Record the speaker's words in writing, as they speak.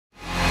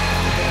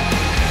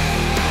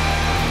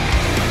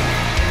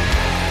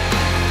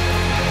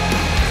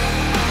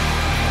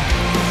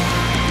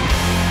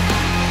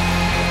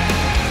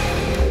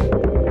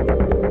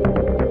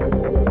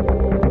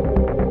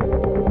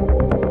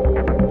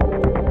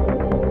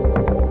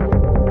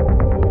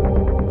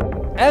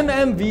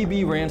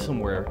MMVB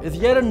Ransomware is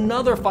yet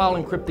another file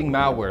encrypting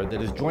malware that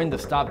has joined the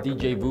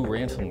Djvu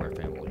Ransomware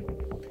family.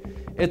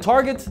 It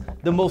targets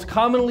the most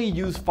commonly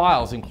used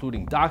files,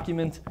 including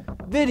documents,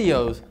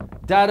 videos,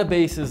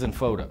 databases, and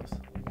photos.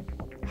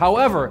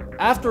 However,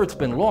 after it's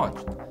been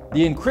launched,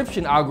 the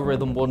encryption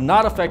algorithm will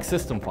not affect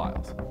system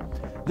files.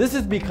 This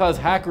is because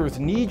hackers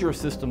need your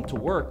system to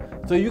work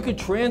so you can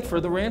transfer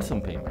the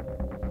ransom payment.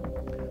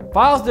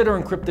 Files that are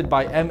encrypted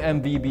by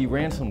MMVB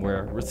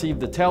Ransomware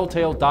receive the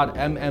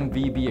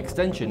telltale.mmvb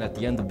extension at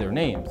the end of their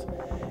names,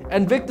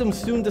 and victims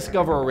soon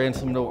discover a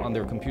ransom note on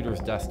their computer's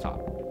desktop.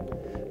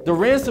 The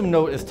ransom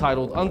note is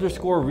titled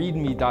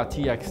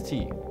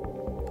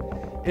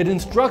 _readme.txt. It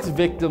instructs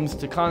victims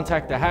to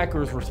contact the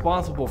hackers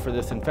responsible for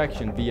this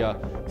infection via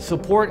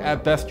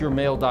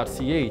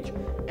support@bestyourmail.ch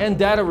and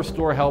data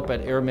restore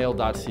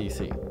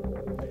help@airmail.cc.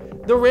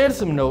 The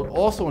ransom note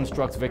also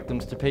instructs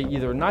victims to pay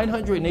either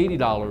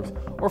 $980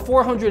 or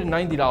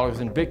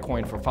 $490 in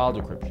Bitcoin for file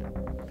decryption.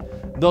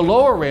 The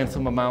lower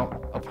ransom amount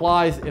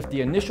applies if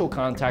the initial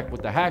contact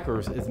with the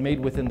hackers is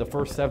made within the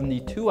first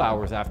 72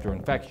 hours after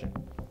infection.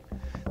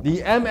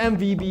 The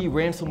MMVB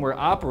ransomware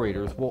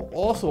operators will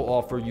also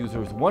offer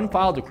users one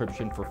file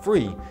decryption for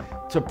free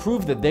to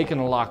prove that they can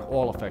unlock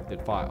all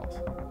affected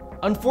files.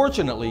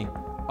 Unfortunately,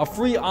 a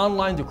free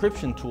online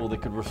decryption tool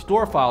that could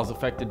restore files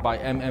affected by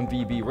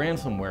MMVB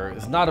ransomware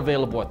is not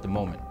available at the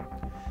moment.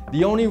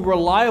 The only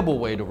reliable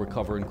way to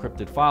recover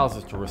encrypted files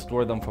is to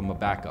restore them from a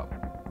backup.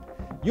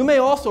 You may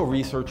also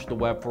research the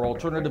web for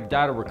alternative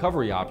data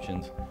recovery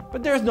options,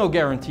 but there's no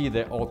guarantee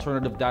that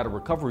alternative data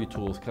recovery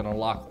tools can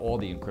unlock all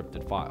the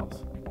encrypted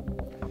files.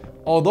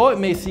 Although it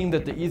may seem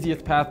that the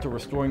easiest path to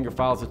restoring your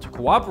files is to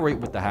cooperate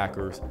with the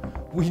hackers,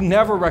 we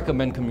never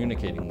recommend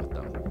communicating with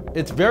them.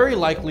 It's very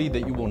likely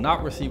that you will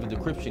not receive a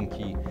decryption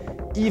key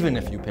even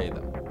if you pay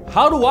them.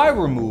 How do I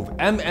remove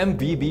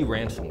MMVB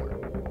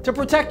ransomware? To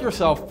protect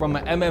yourself from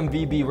an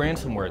MMVB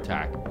ransomware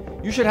attack,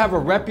 you should have a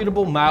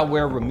reputable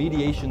malware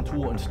remediation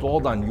tool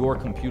installed on your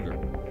computer.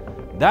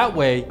 That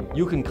way,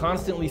 you can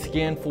constantly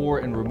scan for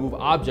and remove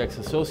objects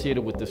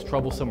associated with this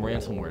troublesome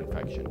ransomware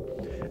infection,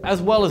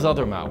 as well as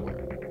other malware.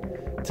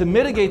 To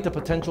mitigate the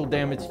potential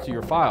damage to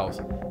your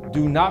files,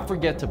 do not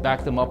forget to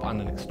back them up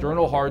on an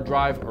external hard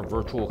drive or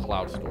virtual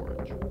cloud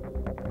storage.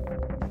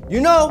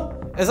 You know,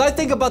 as I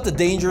think about the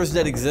dangers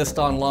that exist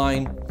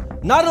online,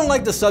 not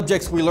unlike the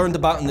subjects we learned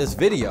about in this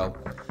video,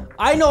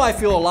 I know I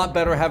feel a lot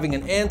better having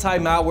an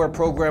anti-malware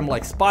program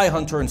like Spy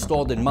Hunter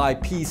installed in my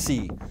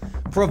PC,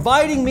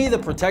 providing me the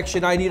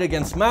protection I need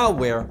against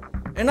malware,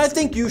 and I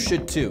think you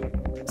should too.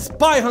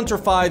 Spy Hunter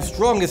 5's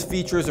strongest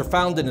features are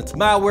found in its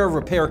malware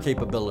repair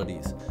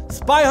capabilities.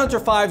 Spy Hunter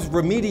 5's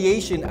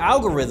remediation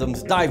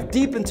algorithms dive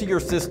deep into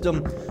your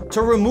system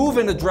to remove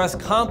and address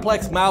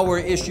complex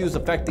malware issues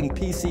affecting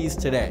PCs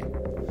today.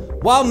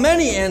 While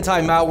many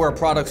anti-malware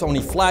products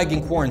only flag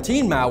and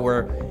quarantine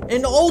malware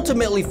and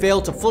ultimately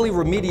fail to fully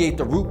remediate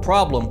the root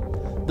problem,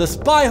 the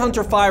Spy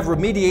Hunter 5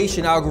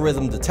 remediation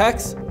algorithm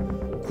detects,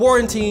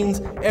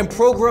 quarantines, and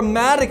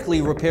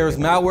programmatically repairs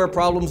malware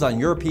problems on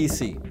your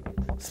PC.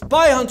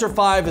 Spy Hunter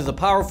 5 is a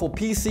powerful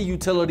PC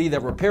utility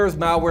that repairs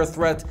malware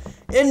threats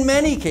in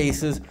many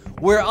cases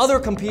where other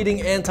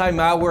competing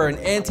anti-malware and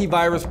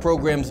antivirus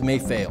programs may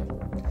fail.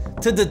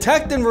 To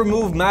detect and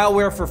remove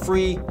malware for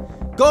free,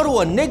 go to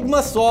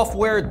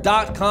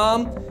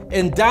enigmasoftware.com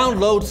and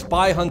download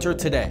Spy Hunter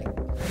today.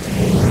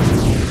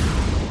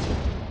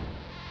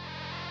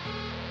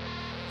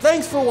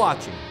 Thanks for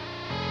watching.